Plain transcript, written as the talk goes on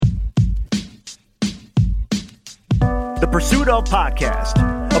Pursuit of Podcast,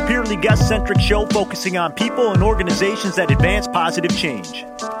 a purely guest-centric show focusing on people and organizations that advance positive change.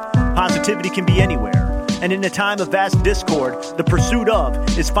 Positivity can be anywhere, and in a time of vast discord, the pursuit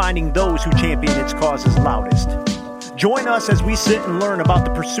of is finding those who champion its causes loudest. Join us as we sit and learn about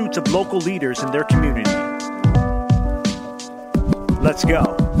the pursuits of local leaders in their community. Let's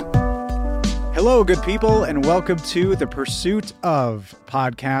go. Hello, good people, and welcome to the Pursuit of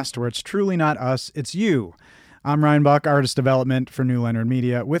Podcast, where it's truly not us, it's you. I'm Ryan Buck, Artist Development for New Leonard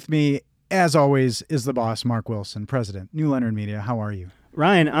Media. With me, as always, is the boss, Mark Wilson, President, New Leonard Media. How are you?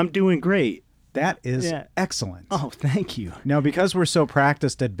 Ryan, I'm doing great. That is excellent. Oh, thank you. Now, because we're so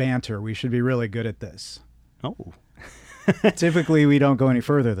practiced at banter, we should be really good at this. Oh. Typically, we don't go any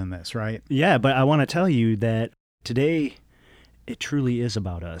further than this, right? Yeah, but I want to tell you that today, it truly is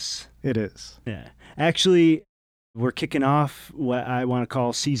about us. It is. Yeah. Actually, we're kicking off what I want to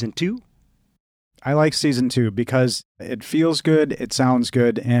call Season 2. I like Season 2 because it feels good, it sounds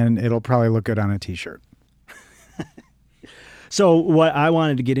good, and it'll probably look good on a t-shirt. So what I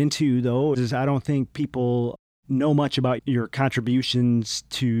wanted to get into, though, is I don't think people know much about your contributions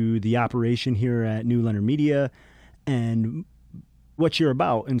to the operation here at New Leonard Media and what you're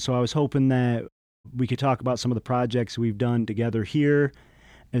about. And so I was hoping that we could talk about some of the projects we've done together here,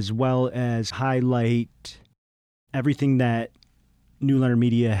 as well as highlight everything that New Leonard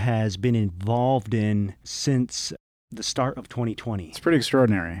Media has been involved in since the start of 2020. It's pretty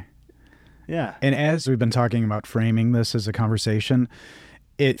extraordinary. Yeah. And as we've been talking about framing this as a conversation,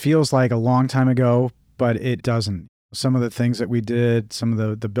 it feels like a long time ago, but it doesn't. Some of the things that we did, some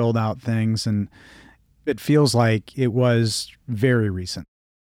of the build-out things, and it feels like it was very recent.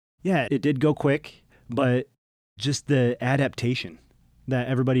 Yeah, it did go quick, but just the adaptation that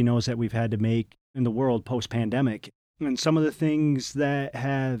everybody knows that we've had to make in the world post-pandemic, and some of the things that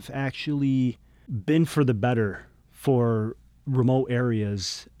have actually been for the better for remote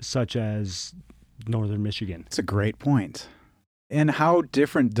areas such as northern Michigan. It's a great point. And how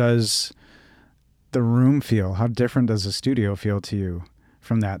different does the room feel? How different does the studio feel to you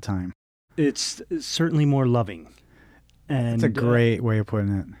from that time? It's certainly more loving. And it's a great way of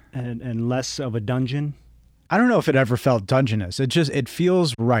putting it. And less of a dungeon. I don't know if it ever felt dungeonous. It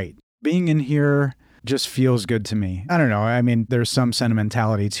feels right. Being in here just feels good to me. I don't know. I mean, there's some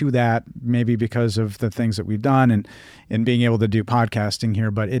sentimentality to that, maybe because of the things that we've done and being able to do podcasting here,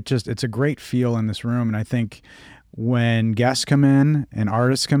 but it's a great feel in this room. And I think when guests come in and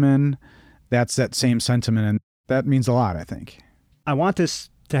artists come in, that's that same sentiment. And that means a lot, I think. I want this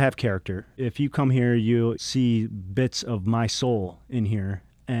to have character. If you come here, you see bits of my soul in here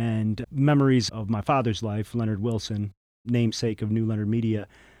and memories of my father's life, Leonard Wilson, namesake of New Leonard Media.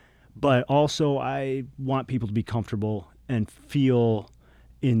 But also, I want people to be comfortable and feel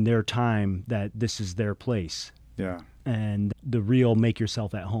in their time that this is their place. Yeah. And the real make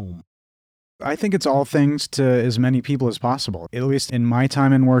yourself at home. I think it's all things to as many people as possible. At least in my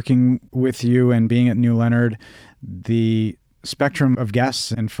time in working with you and being at New Leonard, the spectrum of guests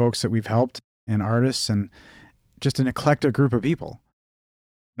and folks that we've helped and artists and just an eclectic group of people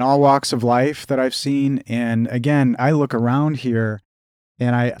in all walks of life that I've seen. And again, I look around here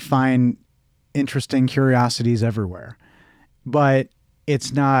and I find interesting curiosities everywhere. But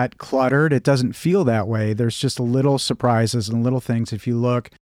it's not cluttered. It doesn't feel that way. There's just little surprises and little things. If you look,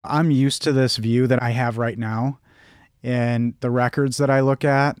 I'm used to this view that I have right now. And the records that I look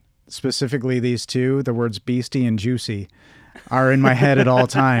at, specifically these two, the words beastie and juicy, are in my head at all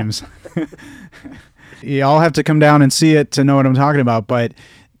times. You all have to come down and see it to know what I'm talking about. But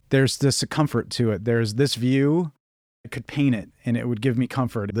there's this comfort to it. There's this view. I could paint it and it would give me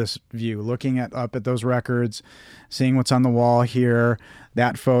comfort, this view, looking up at those records, seeing what's on the wall here,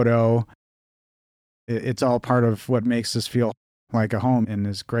 that photo. It's all part of what makes this feel like a home and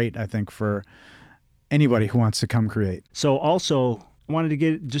is great, I think, for anybody who wants to come create. So also, I wanted to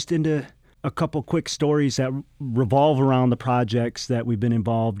get just into a couple quick stories that revolve around the projects that we've been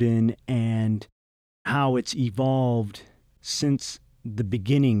involved in and how it's evolved since the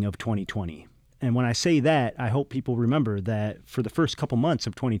beginning of 2020. And when I say that, I hope people remember that for the first couple months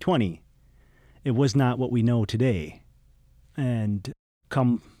of 2020, it was not what we know today. And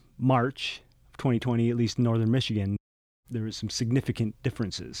come March of 2020, at least in northern Michigan, there was some significant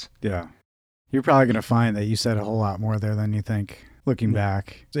differences. Yeah. You're probably going to find that you said a whole lot more there than you think, looking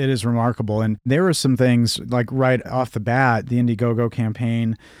back. It is remarkable. And there were some things, like right off the bat, the Indiegogo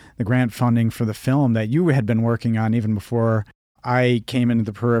campaign, the grant funding for the film that you had been working on even before I came into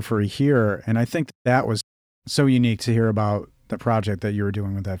the periphery here, and I think that was so unique to hear about the project that you were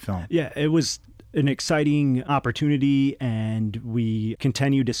doing with that film. Yeah, it was an exciting opportunity, and we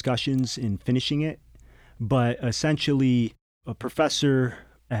continue discussions in finishing it. But essentially, a professor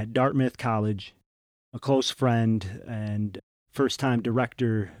at Dartmouth College, a close friend and first-time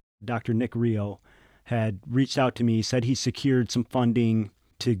director, Dr. Nick Rio, had reached out to me, said he secured some funding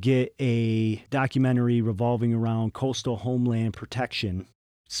to get a documentary revolving around coastal homeland protection,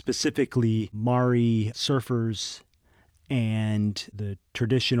 specifically Maori surfers and the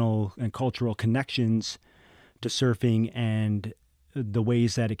traditional and cultural connections to surfing and the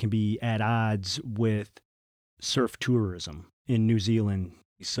ways that it can be at odds with surf tourism in New Zealand.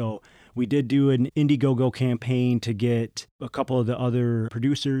 So we did do an Indiegogo campaign to get a couple of the other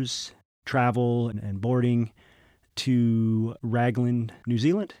producers, travel and boarding, to Raglan, New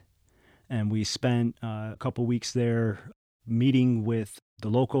Zealand. And we spent a couple weeks there meeting with the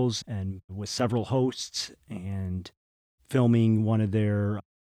locals and with several hosts and filming one of their,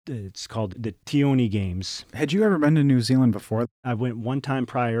 it's called the Tioni Games. Had you ever been to New Zealand before? I went one time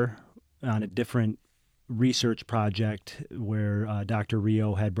prior on a different research project where Dr.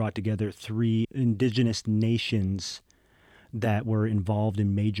 Rio had brought together 3 indigenous nations that were involved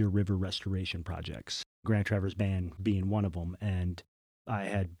in major river restoration projects, Grand Traverse Band being one of them. And I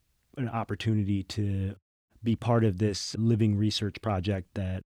had an opportunity to be part of this living research project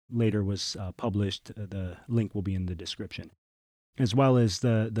that later was published. The link will be in the description, as well as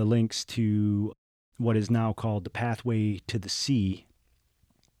the links to what is now called the Pathway to the Sea,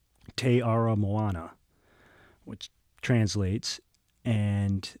 Te Ara Moana, which translates,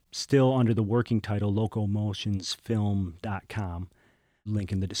 and still under the working title locomotionsfilm.com,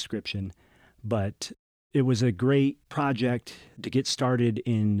 link in the description. But it was a great project to get started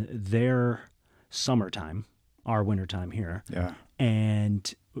in their summertime, our wintertime here. Yeah.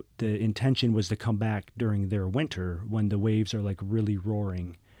 And the intention was to come back during their winter when the waves are like really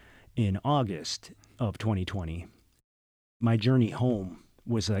roaring in August of 2020. My journey home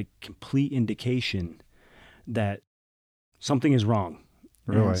was a complete indication that something is wrong.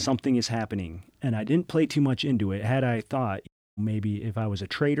 Really? And something is happening. And I didn't play too much into it. Had I thought maybe if I was a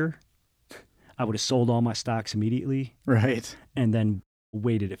trader, I would have sold all my stocks immediately. Right. And then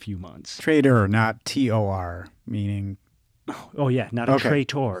waited a few months. Trader, not TOR, meaning... Oh, yeah, not a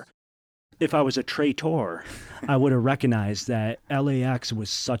traitor. If I was a traitor, I would have recognized that LAX was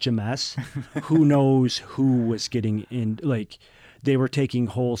such a mess. Who knows who was getting in? Like, they were taking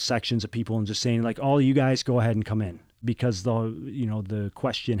whole sections of people and just saying, like, all you guys go ahead and come in. Because the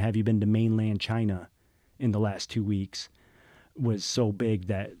question, have you been to mainland China in the last 2 weeks, was so big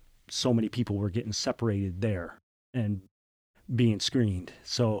that so many people were getting separated there and being screened.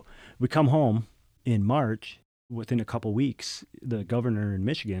 So we come home in March. Within a couple weeks, the governor in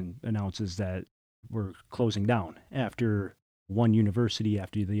Michigan announces that we're closing down after one university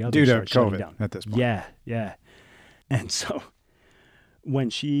after the other due to starts shutting COVID down. at this point. Yeah. And so when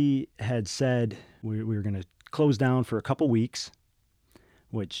she had said we were going to close down for a couple weeks,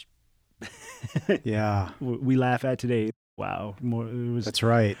 which yeah, we laugh at today. Wow, that's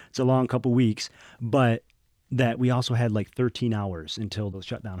right. It's a long couple weeks, but that we also had like 13 hours until the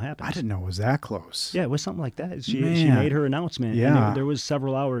shutdown happened. I didn't know it was that close. Yeah, it was something like that. She made her announcement. Yeah. And there was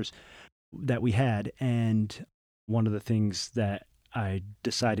several hours that we had. And one of the things that I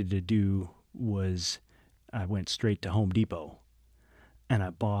decided to do was I went straight to Home Depot and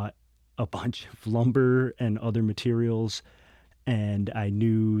I bought a bunch of lumber and other materials. And I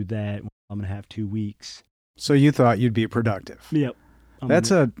knew that I'm going to have 2 weeks. So you thought you'd be productive. Yep.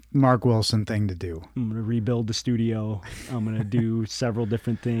 That's a Mark Wilson thing to do. I'm going to rebuild the studio. I'm going to do several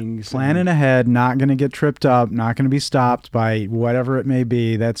different things. Planning ahead, not going to get tripped up, not going to be stopped by whatever it may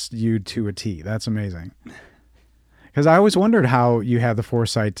be. That's you to a T. That's amazing. Because I always wondered how you had the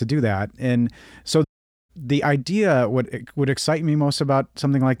foresight to do that. And so the idea, what would excite me most about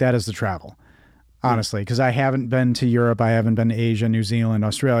something like that is the travel. Honestly, because I haven't been to Europe, I haven't been to Asia, New Zealand,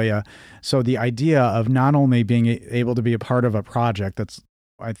 Australia. So the idea of not only being able to be a part of a project that's,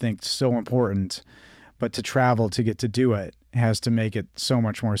 I think, so important, but to travel to get to do it has to make it so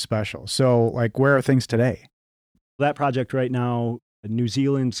much more special. So, like, where are things today? That project right now, New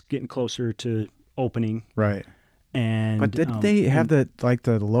Zealand's getting closer to opening. Right. But did they have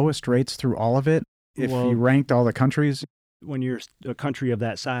the lowest rates through all of it? If you ranked all the countries? When you're a country of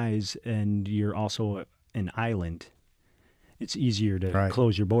that size and you're also an island, it's easier to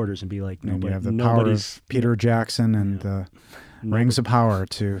close your borders and be like, you have the power of Peter Jackson and the rings of power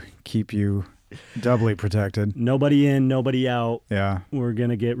to keep you doubly protected. Nobody in, nobody out. Yeah. We're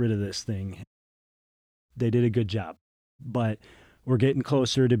going to get rid of this thing. They did a good job, but we're getting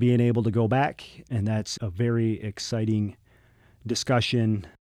closer to being able to go back. And that's a very exciting discussion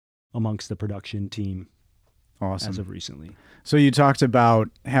amongst the production team. Awesome. As of recently. So you talked about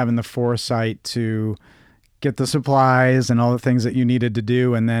having the foresight to get the supplies and all the things that you needed to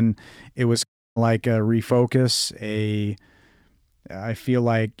do. And then it was like a refocus, I feel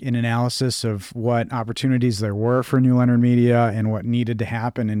like an analysis of what opportunities there were for New Leonard Media and what needed to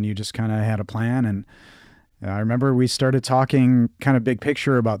happen. And you just kind of had a plan. And I remember we started talking kind of big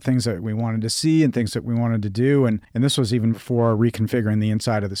picture about things that we wanted to see and things that we wanted to do. And this was even before reconfiguring the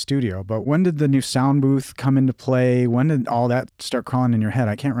inside of the studio. But when did the new sound booth come into play? When did all that start crawling in your head?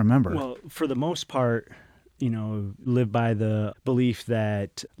 I can't remember. Well, for the most part, live by the belief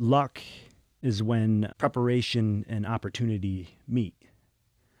that luck is when preparation and opportunity meet.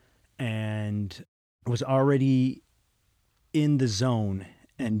 And was already in the zone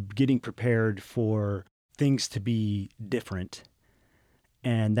and getting prepared for things to be different.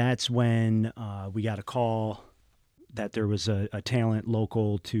 And that's when we got a call that there was a talent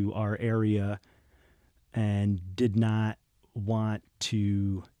local to our area and did not want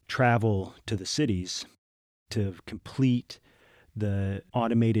to travel to the cities to complete the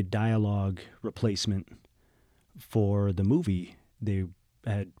automated dialogue replacement for the movie they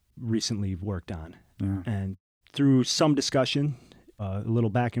had recently worked on. Yeah. And through some discussion, a little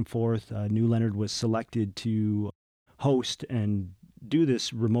back and forth, New Leonard was selected to host and do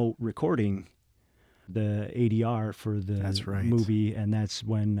this remote recording, the ADR for the movie. And that's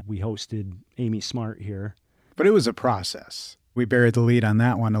when we hosted Amy Smart here. But it was a process. We buried the lead on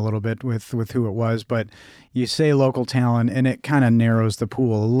that one a little bit with who it was, but you say local talent and it kind of narrows the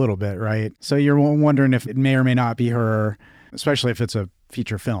pool a little bit, right? So you're wondering if it may or may not be her, especially if it's a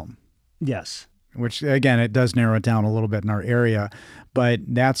feature film. Yes. Which, again, it does narrow it down a little bit in our area, but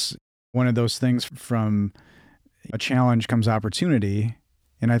that's one of those things from a challenge comes opportunity.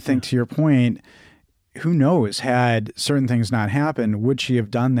 And I think to your point, who knows, had certain things not happened, would she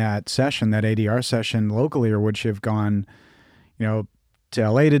have done that session, that ADR session locally, or would she have gone, to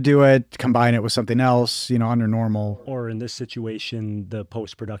LA to do it, combine it with something else, under normal? Or in this situation, the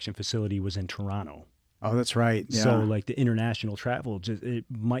post-production facility was in Toronto. Oh, that's right. Yeah. So like the international travel, it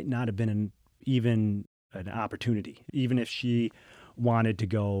might not have been even an opportunity. Even if she wanted to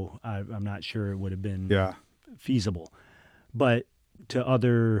go, I'm not sure it would have been feasible. But to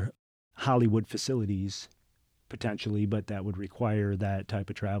other Hollywood facilities, potentially, but that would require that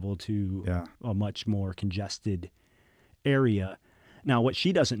type of travel to a much more congested area. Now, what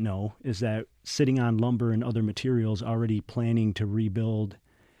she doesn't know is that sitting on lumber and other materials already planning to rebuild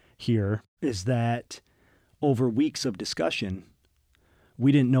here is that over weeks of discussion,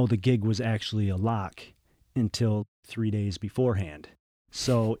 we didn't know the gig was actually a lock until 3 days beforehand.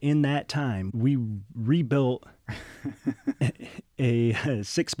 So in that time, we rebuilt a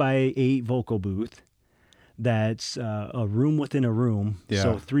 6x8 vocal booth that's a room within a room. Yeah.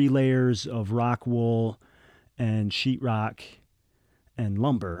 So 3 layers of rock wool and sheetrock and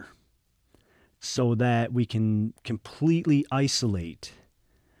lumber so that we can completely isolate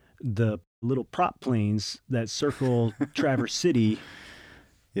the little prop planes that circle Traverse City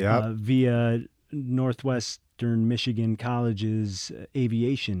via Northwestern Michigan College's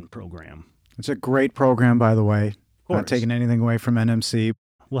aviation program. It's a great program, by the way. Not taking anything away from NMC.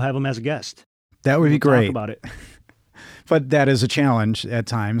 We'll have them as a guest. That would be great. Talk about it. But that is a challenge at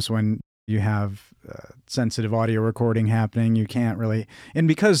times when you have sensitive audio recording happening. You can't really, and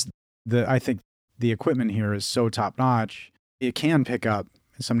because I think the equipment here is so top notch, it can pick up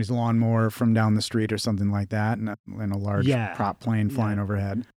somebody's lawnmower from down the street or something like that, and a large prop plane flying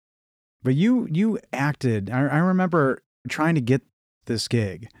overhead. But you acted. I remember trying to get this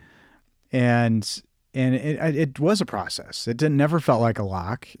gig, and it was a process. It never felt like a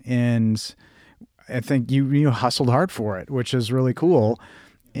lock, and I think you hustled hard for it, which is really cool.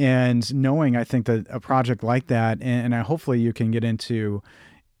 And knowing, I think that a project like that, and hopefully you can get into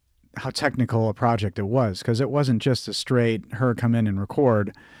how technical a project it was, because it wasn't just a straight her come in and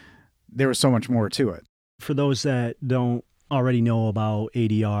record. There was so much more to it. For those that don't already know about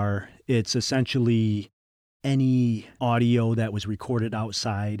ADR, it's essentially any audio that was recorded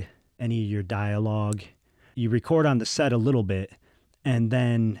outside, any of your dialogue. You record on the set a little bit, and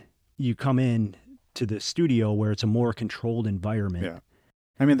then you come in to the studio where it's a more controlled environment. Yeah.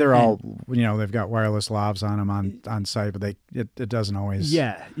 I mean, they're all, they've got wireless lavs on them on site, but it doesn't always.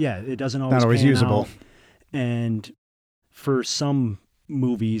 Yeah, it doesn't always. Not always usable. Out. And for some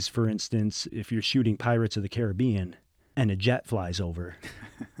movies, for instance, if you're shooting Pirates of the Caribbean and a jet flies over,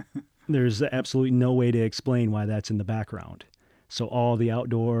 there's absolutely no way to explain why that's in the background. So all the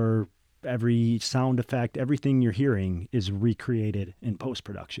outdoor, every sound effect, everything you're hearing is recreated in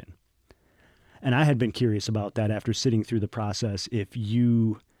post-production. And I had been curious about that after sitting through the process. If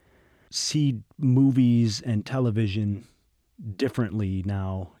you see movies and television differently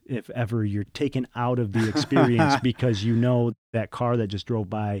now if ever you're taken out of the experience because you know that car that just drove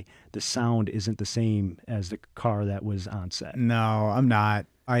by, the sound isn't the same as the car that was on set. No, I'm not.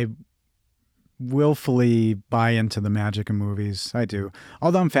 I willfully buy into the magic of movies. I do.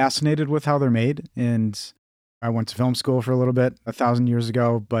 Although I'm fascinated with how they're made, and I went to film school for a little bit 1,000 years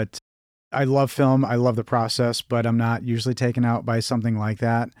ago, but I love film. I love the process, but I'm not usually taken out by something like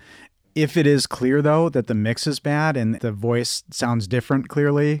that. If it is clear, though, that the mix is bad and the voice sounds different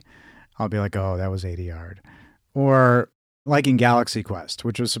clearly, I'll be like, oh, that was ADR'd. Or like in Galaxy Quest,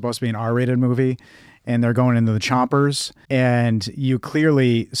 which was supposed to be an R-rated movie, and they're going into the chompers, and you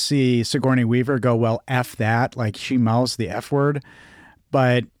clearly see Sigourney Weaver go, well, F that, like she mouths the F word,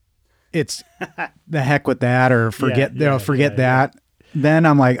 but it's the heck with that, or forget that. Then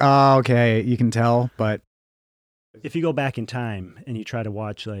I'm like, oh, okay, you can tell, but if you go back in time and you try to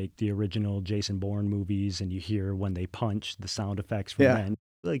watch like the original Jason Bourne movies and you hear when they punch, the sound effects from then,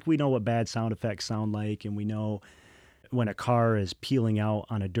 like we know what bad sound effects sound like, and we know when a car is peeling out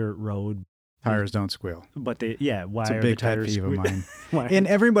on a dirt road. Tires don't squeal. But why it's a are big the tires pet peeve of mine. Why? And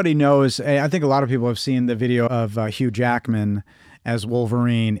everybody knows, I think a lot of people have seen the video of Hugh Jackman as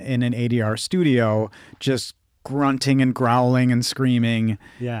Wolverine in an ADR studio, just grunting and growling and screaming.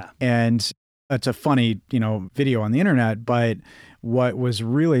 Yeah. And it's a funny, video on the internet. But what was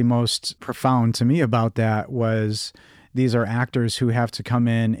really most profound to me about that was these are actors who have to come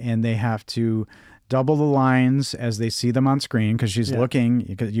in and they have to double the lines as they see them on screen, because she's looking,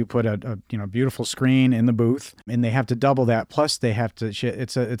 because you put a beautiful screen in the booth, and they have to double that. Plus they have to,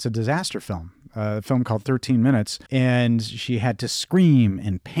 it's a disaster film, a film called 13 Minutes. And she had to scream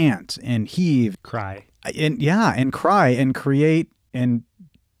and pant and heave, cry and cry and create and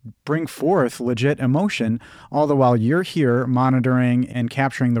bring forth legit emotion, all the while you're here monitoring and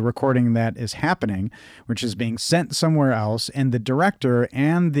capturing the recording that is happening, which is being sent somewhere else. And the director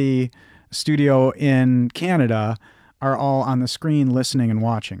and the studio in Canada are all on the screen listening and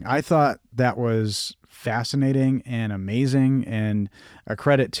watching. I thought that was fascinating and amazing, and a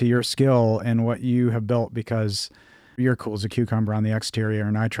credit to your skill and what you have built, because you're cool as a cucumber on the exterior,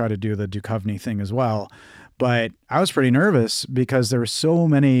 and I try to do the Duchovny thing as well. But I was pretty nervous because there were so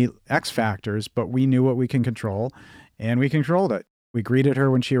many X factors, but we knew what we can control, and we controlled it. We greeted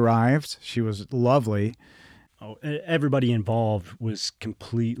her when she arrived. She was lovely. Oh, everybody involved was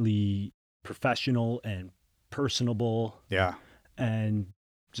completely professional and personable. Yeah. And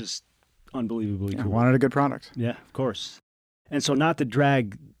just unbelievably cool. I wanted a good product. Yeah, of course. And so, not to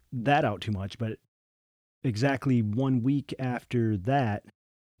drag that out too much, but exactly 1 week after that,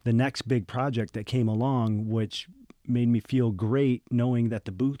 the next big project that came along, which made me feel great knowing that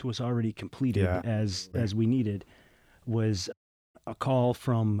the booth was already completed as we needed, was a call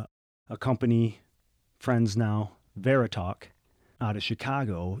from a company, friends now, Veritalk, out of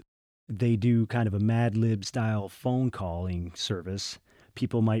Chicago. They do kind of a Mad Lib style phone calling service.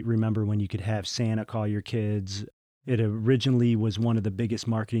 People might remember when you could have Santa call your kids. It originally was one of the biggest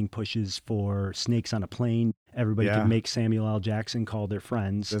marketing pushes for Snakes on a Plane. Everybody could make Samuel L. Jackson call their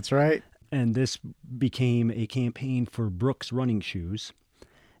friends. That's right. And this became a campaign for Brooks running shoes.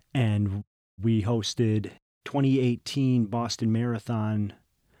 And we hosted 2018 Boston Marathon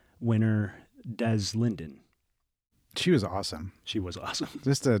winner Des Linden. She was awesome. She was awesome.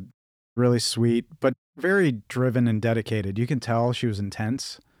 Just a really sweet, but very driven and dedicated. You can tell she was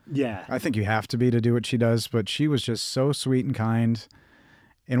intense. Yeah. I think you have to be to do what she does, but she was just so sweet and kind.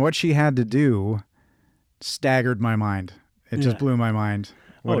 And what she had to do staggered my mind. It just blew my mind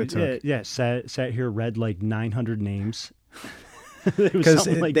what it took. Yeah. Sat here, read like 900 names. Because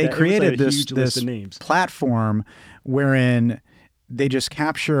they created this platform wherein they just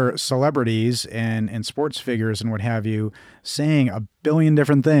capture celebrities and sports figures and what have you saying a billion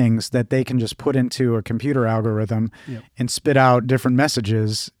different things that they can just put into a computer algorithm and spit out different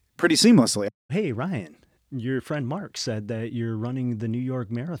messages pretty seamlessly. Hey, Ryan, your friend Mark said that you're running the New York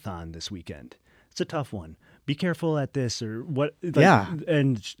Marathon this weekend. It's a tough one. Be careful at this or what.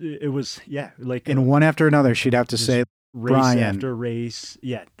 And it was, like. And one after another, she'd have to say, race Brian, after race.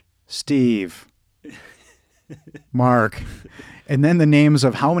 Yeah. Steve, Mark. And then the names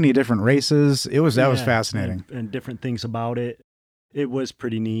of how many different races. That was fascinating. And different things about it. It was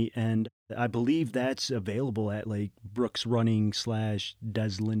pretty neat. And I believe that's available at like Brooks Running / Des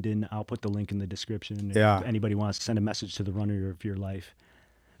Linden. I'll put the link in the description if anybody wants to send a message to the runner of your life.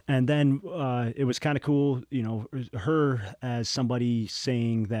 And then it was kind of cool, her as somebody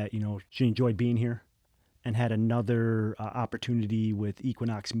saying that, she enjoyed being here and had another opportunity with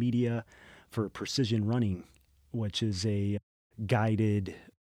Equinox Media for Precision Running, which is a guided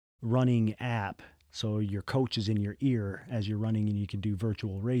running app So your coach is in your ear as you're running, and you can do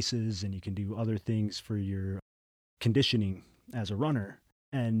virtual races and you can do other things for your conditioning as a runner.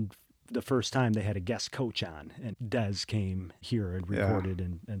 And the first time they had a guest coach on, and Des came here and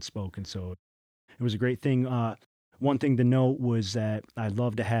recorded and spoke. And so it was a great thing. One thing to note was that I'd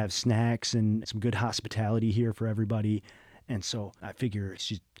love to have snacks and some good hospitality here for everybody. And so I figure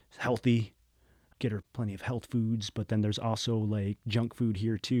she's healthy, get her plenty of health foods, but then there's also like junk food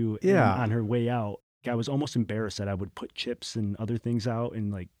here too. Yeah. And on her way out, I was almost embarrassed that I would put chips and other things out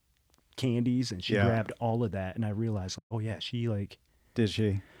and like candies, and she grabbed all of that. And I realized, oh yeah, she like... Did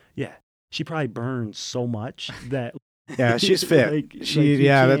she? Yeah. She probably burns so much that... Yeah, she's fit.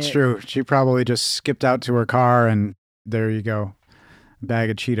 That's true. She probably just skipped out to her car and there you go. A bag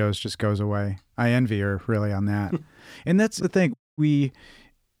of Cheetos just goes away. I envy her really on that. And that's the thing. We,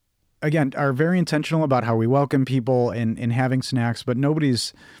 again, are very intentional about how we welcome people and having snacks, but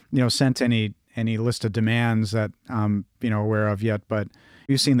nobody's, sent any list of demands that I'm, aware of yet, but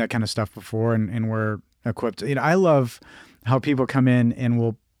we've seen that kind of stuff before and we're equipped. I love how people come in and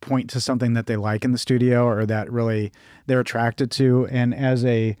will point to something that they like in the studio or that really they're attracted to. And as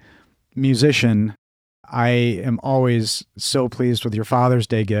a musician, I am always so pleased with your Father's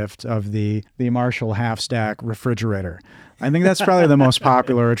Day gift of the Marshall half-stack refrigerator. I think that's probably the most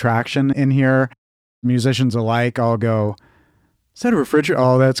popular attraction in here. Musicians alike all go, is that a refrigerator?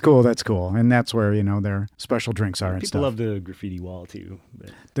 Oh, that's cool. That's cool. And that's where, their special drinks are and stuff. People love the graffiti wall too.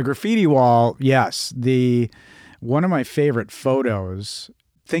 But... The graffiti wall, yes. One of my favorite photos,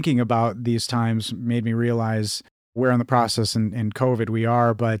 thinking about these times, made me realize where in the process in COVID we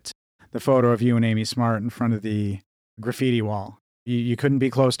are, but the photo of you and Amy Smart in front of the graffiti wall. You couldn't be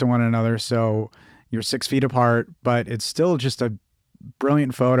close to one another, so you're 6 feet apart, but it's still just a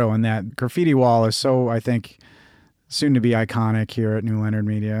brilliant photo, and that graffiti wall is so, I think, soon to be iconic here at New Leonard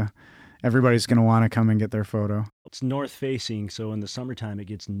Media. Everybody's going to want to come and get their photo. It's north facing, so in the summertime it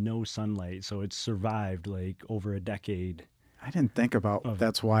gets no sunlight, so it's survived like over a decade. I didn't think about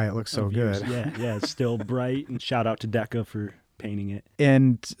that's why it looks so good. Yeah, it's still bright, and shout out to Decca for painting it.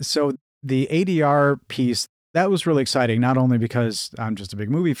 And so the ADR piece, that was really exciting, not only because I'm just a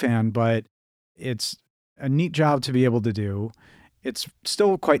big movie fan, but it's a neat job to be able to do. It's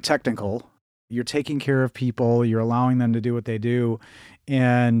still quite technical. You're taking care of people, you're allowing them to do what they do,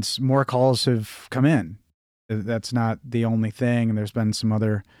 and more calls have come in. That's not the only thing. And there's been some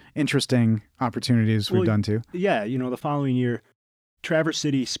other interesting opportunities we've done too. Yeah, the following year, Traverse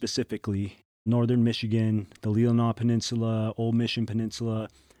City specifically, northern Michigan, the Leonard Peninsula, Old Mission Peninsula,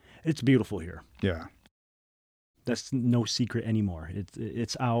 it's beautiful here. Yeah. That's no secret anymore.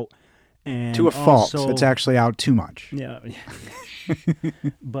 It's out. And to a fault. It's actually out too much. Yeah.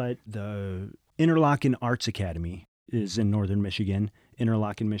 But the Interlochen Arts Academy is in northern Michigan,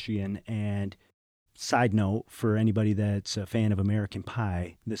 Interlochen, Michigan. And side note, for anybody that's a fan of American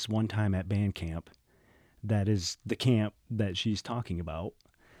Pie, this one time at band camp, that is the camp that she's talking about,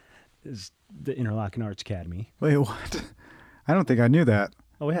 is the Interlochen Arts Academy. Wait, what? I don't think I knew that.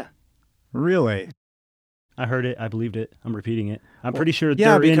 Oh, yeah. Really? I heard it. I believed it. I'm repeating it. I'm pretty sure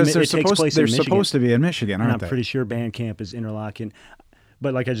because they're supposed to be in Michigan, aren't they? I'm pretty sure band camp is Interlochen.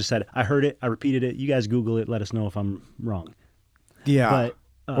 But like I just said, I heard it. I repeated it. You guys Google it. Let us know if I'm wrong. Yeah.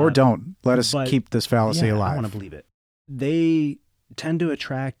 Or don't. Let us keep this fallacy alive. I want to believe it. They tend to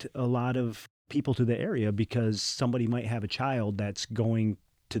attract a lot of people to the area because somebody might have a child that's going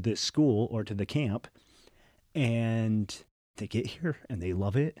to this school or to the camp, and they get here and they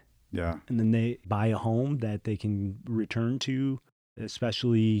love it. Yeah. And then they buy a home that they can return to,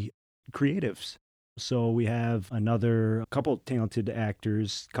 especially creatives. So we have a couple talented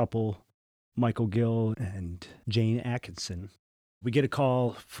actors, Michael Gill and Jane Atkinson. We get a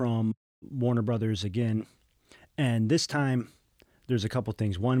call from Warner Brothers again, and this time there's a couple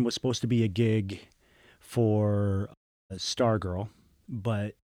things. One was supposed to be a gig for Stargirl,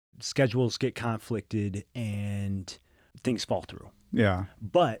 but schedules get conflicted and things fall through. Yeah.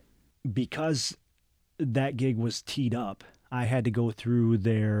 But because that gig was teed up, I had to go through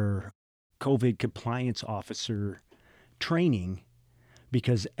their COVID compliance officer training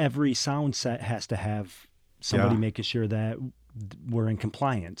because every sound set has to have somebody making sure that we're in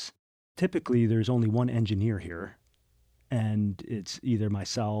compliance. Typically, there's only one engineer here, and it's either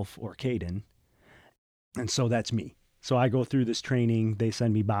myself or Caden. And so that's me. So I go through this training. They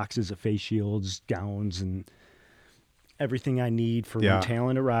send me boxes of face shields, gowns, and everything I need for when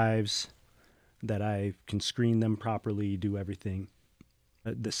talent arrives, that I can screen them properly, do everything.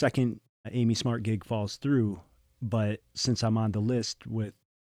 The second Amy Smart gig falls through, but since I'm on the list with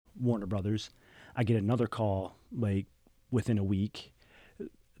Warner Brothers, I get another call like within a week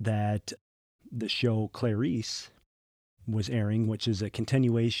that the show Clarice was airing, which is a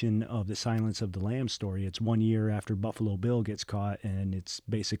continuation of the Silence of the Lambs story. It's 1 year after Buffalo Bill gets caught, and it's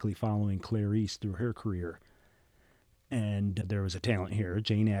basically following Clarice through her career. And there was a talent here.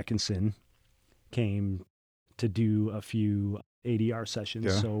 Jane Atkinson came to do a few ADR sessions,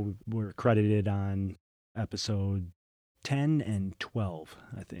 Yeah. so we're credited on episode 10 and 12,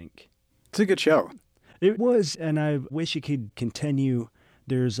 I think. It's a good show. It was, and I wish it could continue.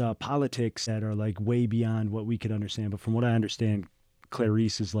 There's politics that are like way beyond what we could understand, but from what I understand,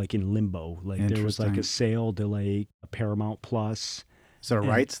 Clarice is like in limbo. Like there was like a sale delay, a Paramount Plus. Is that a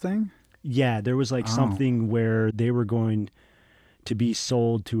rights thing? Yeah, there was like something where they were going to be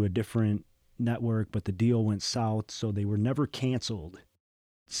sold to a different network, but the deal went south, so they were never canceled.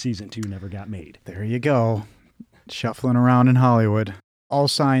 Season 2 never got made. There you go. Shuffling around in Hollywood. All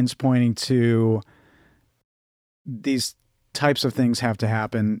signs pointing to these types of things have to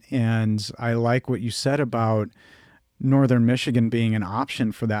happen. And I like what you said about Northern Michigan being an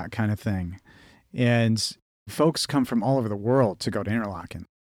option for that kind of thing. And folks come from all over the world to go to Interlochen.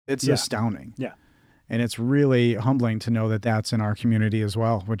 It's astounding. Yeah. And it's really humbling to know that that's in our community as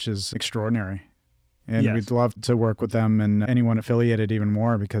well, which is extraordinary. And we'd love to work with them and anyone affiliated even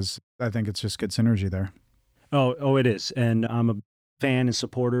more, because I think it's just good synergy there. Oh, it is. And I'm a fan and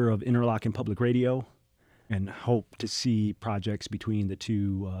supporter of Interlochen Public Radio and hope to see projects between the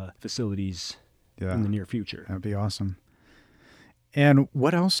two facilities in the near future. That'd be awesome. And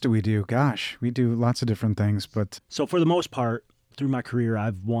what else do we do? Gosh, we do lots of different things, but... So for the most part, through my career,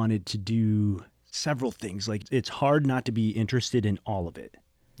 I've wanted to do several things. Like, it's hard not to be interested in all of it.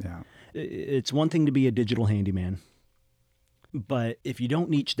 Yeah. It's one thing to be a digital handyman, but if you don't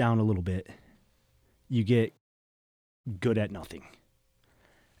niche down a little bit, you get good at nothing.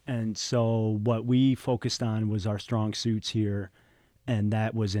 And so what we focused on was our strong suits here, and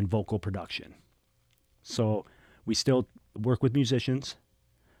that was in vocal production. So we still work with musicians,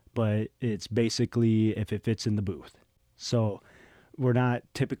 but it's basically if it fits in the booth. So we're not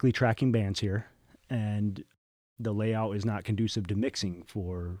typically tracking bands here, and the layout is not conducive to mixing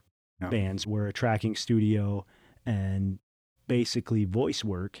for bands. We're a tracking studio and basically voice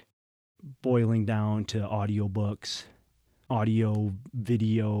work, boiling down to audiobooks, audio,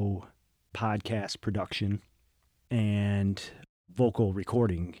 video, podcast production, and vocal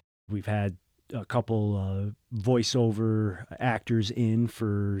recording. We've had a couple voiceover actors in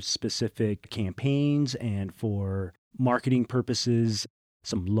for specific campaigns and for marketing purposes,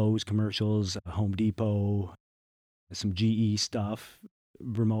 some Lowe's commercials, Home Depot, some GE stuff,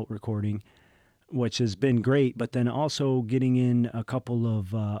 remote recording, which has been great, but then also getting in a couple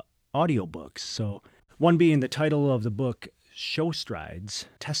of audiobooks. So one being the title of the book, Show Strides,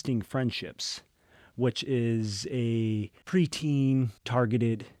 Testing Friendships, which is a preteen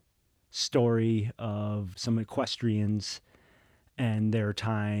targeted story of some equestrians and their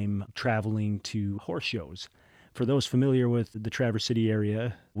time traveling to horse shows. For those familiar with the Traverse City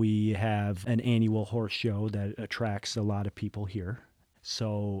area, we have an annual horse show that attracts a lot of people here.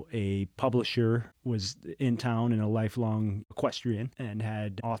 So a publisher was in town and a lifelong equestrian and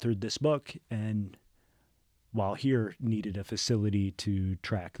had authored this book, and while here needed a facility to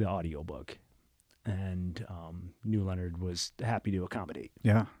track the audiobook. And New Leonard was happy to accommodate.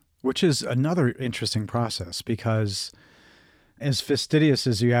 Yeah, which is another interesting process, because as fastidious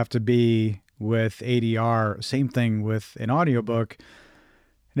as you have to be with ADR, same thing with an audiobook.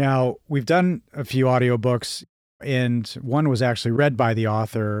 Now, we've done a few audiobooks, and one was actually read by the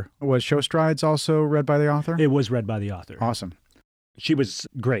author. Was Show Strides also read by the author? It was read by the author. Awesome. She was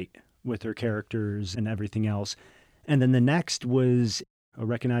great with her characters and everything else. And then the next was a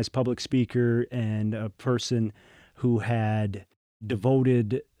recognized public speaker and a person who had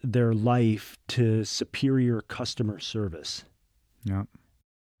devoted their life to superior customer service. Yeah.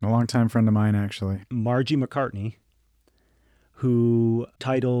 A longtime friend of mine, actually. Margie McCartney, who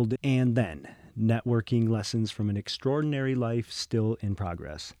titled And Then, Networking Lessons from an Extraordinary Life Still in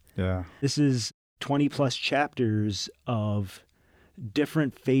Progress. Yeah. This is 20 plus chapters of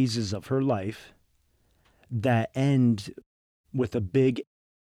different phases of her life that end with a big,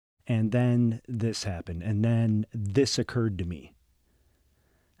 and then this happened, and then this occurred to me.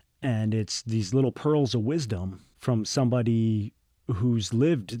 And it's these little pearls of wisdom from somebody who's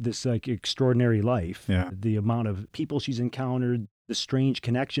lived this like extraordinary life. Yeah. The amount of people she's encountered, the strange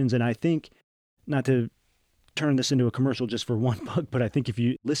connections. And I think, not to turn this into a commercial just for one book, but I think if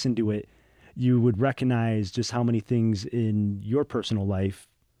you listen to it, you would recognize just how many things in your personal life,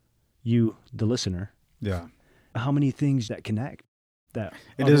 you, the listener, Yeah. how many things that connect that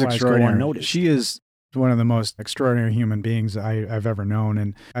it is otherwise go extraordinary. unnoticed. She is one of the most extraordinary human beings I've ever known.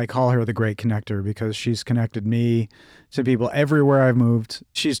 And I call her the great connector because she's connected me to people everywhere I've moved.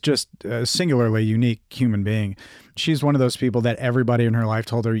 She's just a singularly unique human being. She's one of those people that everybody in her life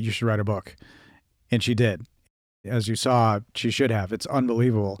told her, you should write a book. And she did. As you saw, she should have. It's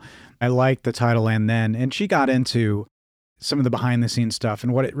unbelievable. I like the title And Then. And she got into some of the behind the scenes stuff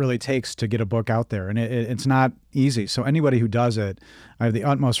and what it really takes to get a book out there. And it's not easy. So anybody who does it, I have the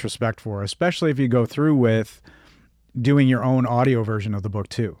utmost respect for, especially if you go through with doing your own audio version of the book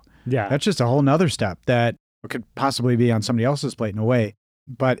too. Yeah. That's just a whole nother step that could possibly be on somebody else's plate in a way.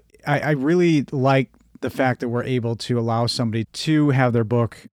 But I really like the fact that we're able to allow somebody to have their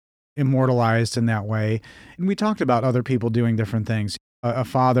book immortalized in that way. And we talked about other people doing different things. A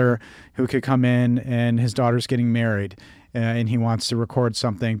father who could come in and his daughter's getting married and he wants to record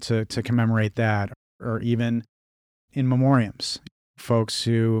something to commemorate that, or even in memoriams, folks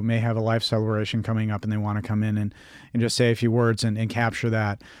who may have a life celebration coming up and they want to come in and just say a few words and capture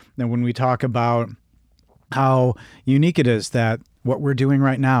that. Then when we talk about how unique it is that what we're doing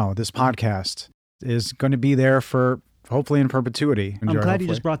right now, this podcast, is going to be there for hopefully in perpetuity. I'm glad you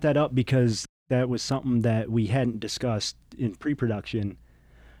just brought that up because that was something that we hadn't discussed in pre-production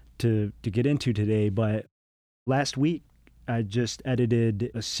to get into today. But last week, I just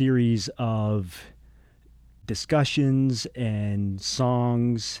edited a series of discussions and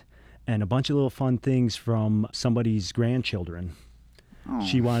songs and a bunch of little fun things from somebody's grandchildren. Oh.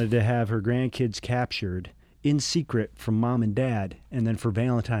 She wanted to have her grandkids captured in secret from mom and dad. And then for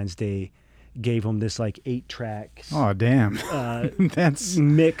Valentine's Day, gave them this like 8-track that's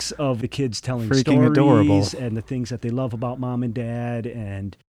mix of the kids telling freaking stories adorable. And the things that they love about mom and dad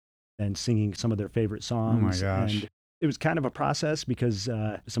and singing some of their favorite songs. Oh my gosh. And it was kind of a process because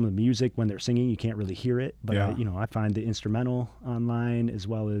some of the music when they're singing, you can't really hear it. But I find the instrumental online as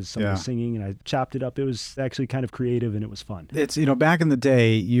well as some of the singing, and I chopped it up. It was actually kind of creative and it was fun. It's, back in the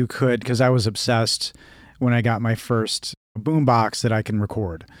day you could, because I was obsessed when I got my first boombox that I can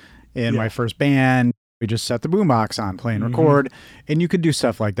record. In my first band, we just set the boombox on, play and record, and you could do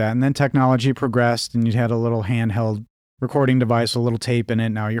stuff like that. And then technology progressed, and you had a little handheld recording device, a little tape in it,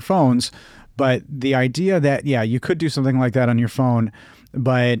 now your phones. But the idea that, you could do something like that on your phone,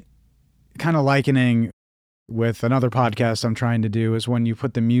 but kind of likening with another podcast I'm trying to do is when you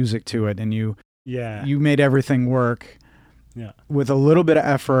put the music to it and you made everything work with a little bit of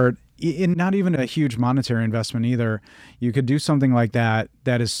effort, in not even a huge monetary investment either. You could do something like that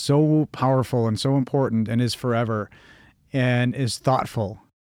is so powerful and so important and is forever and is thoughtful.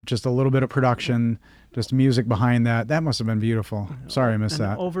 Just a little bit of production, just music behind that. That must have been beautiful. Sorry I missed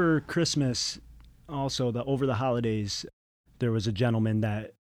that. Over Christmas, also over the holidays, there was a gentleman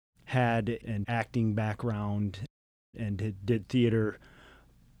that had an acting background and did theater,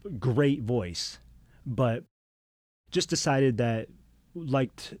 great voice, but just decided that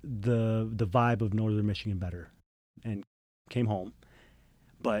liked the vibe of Northern Michigan better and came home,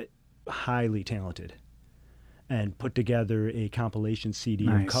 but highly talented, and put together a compilation CD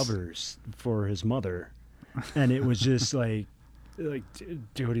of covers for his mother. And it was just like,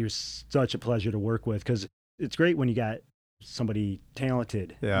 dude, he was such a pleasure to work with because it's great when you got somebody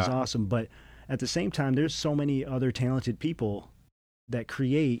talented. Yeah. It's awesome. But at the same time, there's so many other talented people that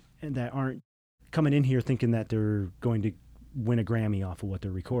create and that aren't coming in here thinking that they're going to win a Grammy off of what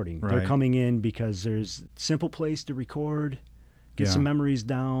they're recording. Right. They're coming in because there's a simple place to record, get some memories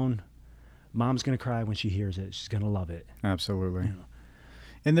down. Mom's going to cry when she hears it. She's going to love it. Absolutely.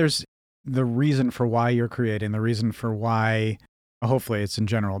 And there's the reason for why you're creating, the reason for why, hopefully it's in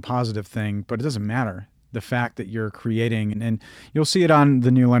general a positive thing, but it doesn't matter. The fact that you're creating, and you'll see it on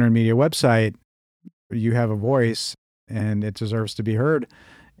the new Leonard Media website, you have a voice and it deserves to be heard.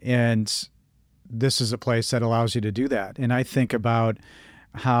 And this is a place that allows you to do that. And I think about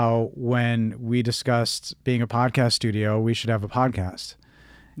how when we discussed being a podcast studio, we should have a podcast.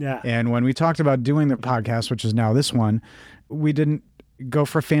 Yeah. And when we talked about doing the podcast, which is now this one, we didn't go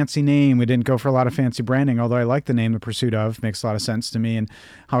for a fancy name. We didn't go for a lot of fancy branding, although I like the name The Pursuit Of. Makes a lot of sense to me and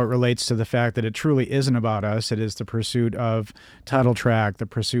how it relates to the fact that it truly isn't about us. It is the pursuit of title track, the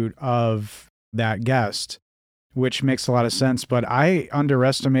pursuit of that guest, which makes a lot of sense. But I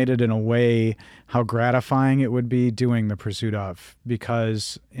underestimated in a way how gratifying it would be doing The Pursuit Of,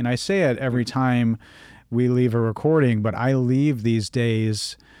 because, and I say it every time we leave a recording, but I leave these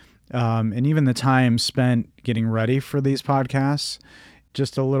days, and even the time spent getting ready for these podcasts,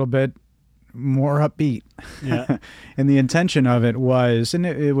 just a little bit more upbeat. Yeah. And the intention of it was, and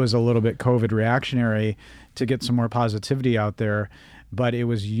it was a little bit COVID reactionary to get some more positivity out there. but it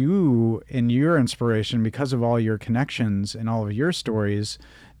was you and your inspiration because of all your connections and all of your stories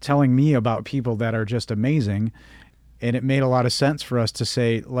telling me about people that are just amazing. And it made a lot of sense for us to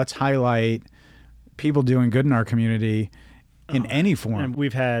say, let's highlight people doing good in our community in any form. And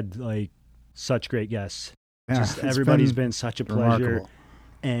we've had like such great guests. Yeah, just everybody's been such a pleasure. Remarkable.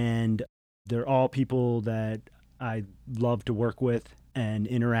 And they're all people that I love to work with and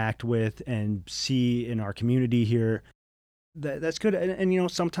interact with and see in our community here. That's good. And you know,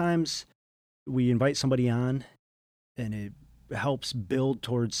 sometimes we invite somebody on and it helps build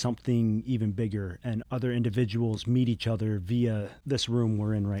towards something even bigger, and other individuals meet each other via this room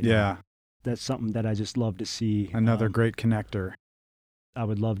we're in right now. Yeah. That's something that I just love to see. Another great connector. I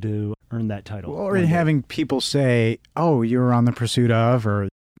would love to earn that title. Or having people say, oh, you were on The Pursuit of, or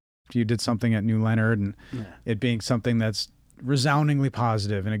you did something at New Leonard, and it being something that's resoundingly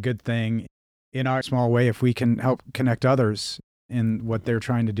positive and a good thing in our small way, if we can help connect others in what they're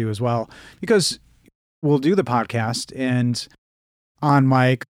trying to do as well. Because we'll do the podcast and on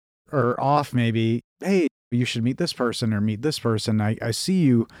mic or off maybe, hey, you should meet this person or meet this person. I see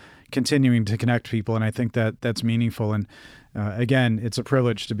you continuing to connect people, and I think that that's meaningful. And again, it's a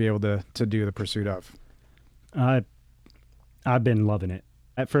privilege to be able to do The Pursuit of. I've been loving it.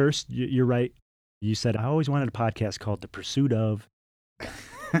 At first, you're right. You said, I always wanted a podcast called The Pursuit of.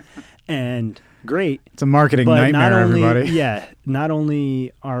 And great. It's a marketing nightmare, everybody. Yeah. Not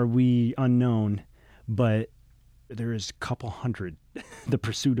only are we unknown, but there is a couple hundred, The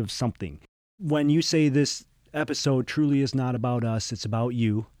Pursuit of something. When you say this episode truly is not about us, it's about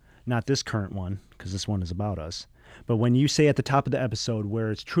you, not this current one, because this one is about us. But when you say at the top of the episode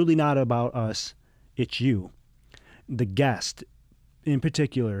where it's truly not about us, it's you, the guest in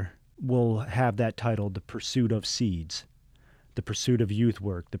particular will have that title, The Pursuit of Seeds, The Pursuit of Youth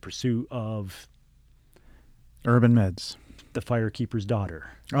Work, The Pursuit of Urban Meds, The Firekeeper's Daughter.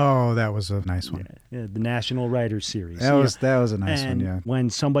 Oh, that was a nice one. Yeah, the National Writers Series. That was a nice one, yeah. When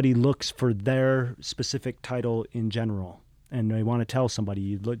somebody looks for their specific title in general and they want to tell somebody,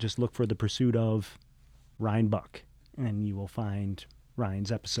 you just look for The Pursuit of Ryan Buck, and you will find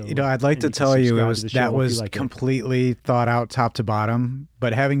Ryan's episode. You know, I'd like to tell you that was completely thought out top to bottom,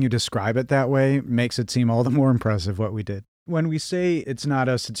 but having you describe it that way makes it seem all the more impressive what we did. When we say it's not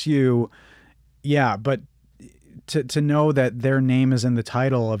us, it's you, yeah, but to know that their name is in the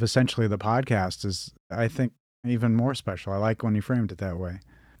title of essentially the podcast is, I think, even more special. I like when you framed it that way.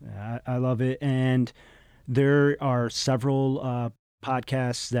 I love it. And there are several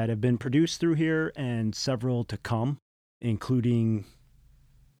podcasts that have been produced through here and several to come, including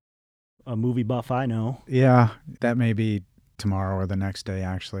a movie buff I know. Yeah, that may be tomorrow or the next day,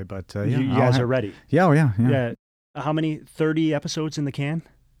 actually. But yeah, you guys are ready. Yeah, oh, yeah. How many? 30 episodes in the can?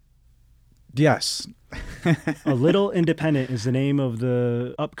 Yes. A Little Independent is the name of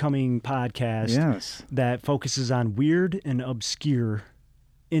the upcoming podcast. Yes. That focuses on weird and obscure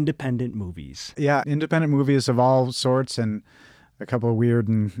independent movies. Yeah, independent movies of all sorts and a couple of weird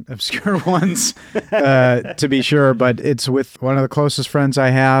and obscure ones, to be sure. But it's with one of the closest friends I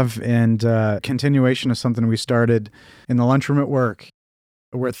have, and continuation of something we started in the lunchroom at work.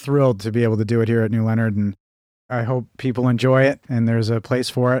 We're thrilled to be able to do it here at New Leonard, and I hope people enjoy it, and there's a place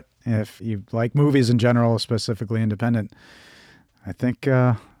for it. If you like movies in general, specifically independent, I think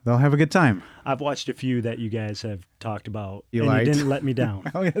they'll have a good time. I've watched a few that you guys have talked about. You didn't let me down.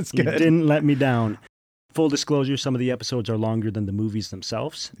 Oh, that's good. You didn't let me down. Full disclosure, some of the episodes are longer than the movies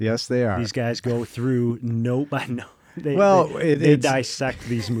themselves. Yes, they are. These guys go through note by note. They dissect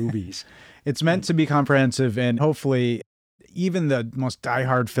these movies. It's meant to be comprehensive, and hopefully even the most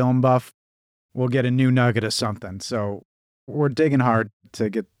diehard film buff will get a new nugget of something. So we're digging hard to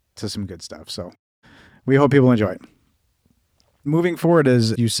get to some good stuff. So we hope people enjoy it. Moving forward,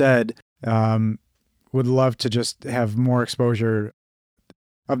 as you said, would love to just have more exposure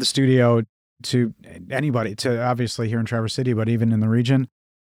of the studio to anybody, to obviously here in Traverse City, but even in the region.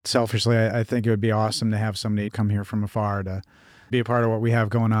 Selfishly, I think it would be awesome to have somebody come here from afar to be a part of what we have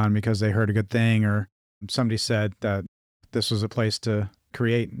going on because they heard a good thing, or somebody said that this was a place to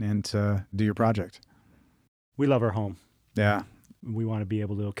create and to do your project. We love our home. Yeah. We want to be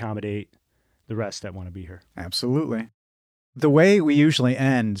able to accommodate the rest that want to be here. Absolutely. The way we usually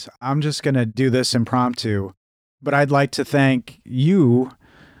end, I'm just going to do this impromptu, but I'd like to thank you,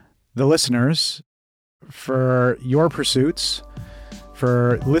 the listeners, for your pursuits,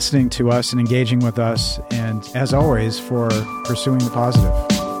 for listening to us and engaging with us, and as always, for pursuing the positive.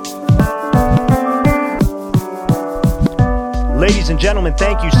 Ladies and gentlemen,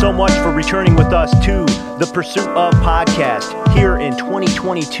 thank you so much for returning with us to the Pursuit of podcast here in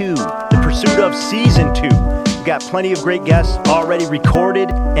 2022, the Pursuit of Season 2. We've got plenty of great guests already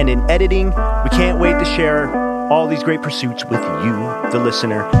recorded and in editing. We can't wait to share all these great pursuits with you, the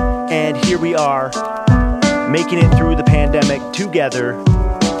listener. And here we are, making it through the pandemic together.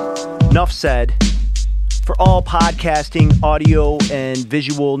 Enough said. For all podcasting, audio, and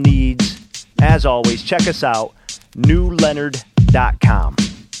visual needs, as always, check us out, newleonard.com.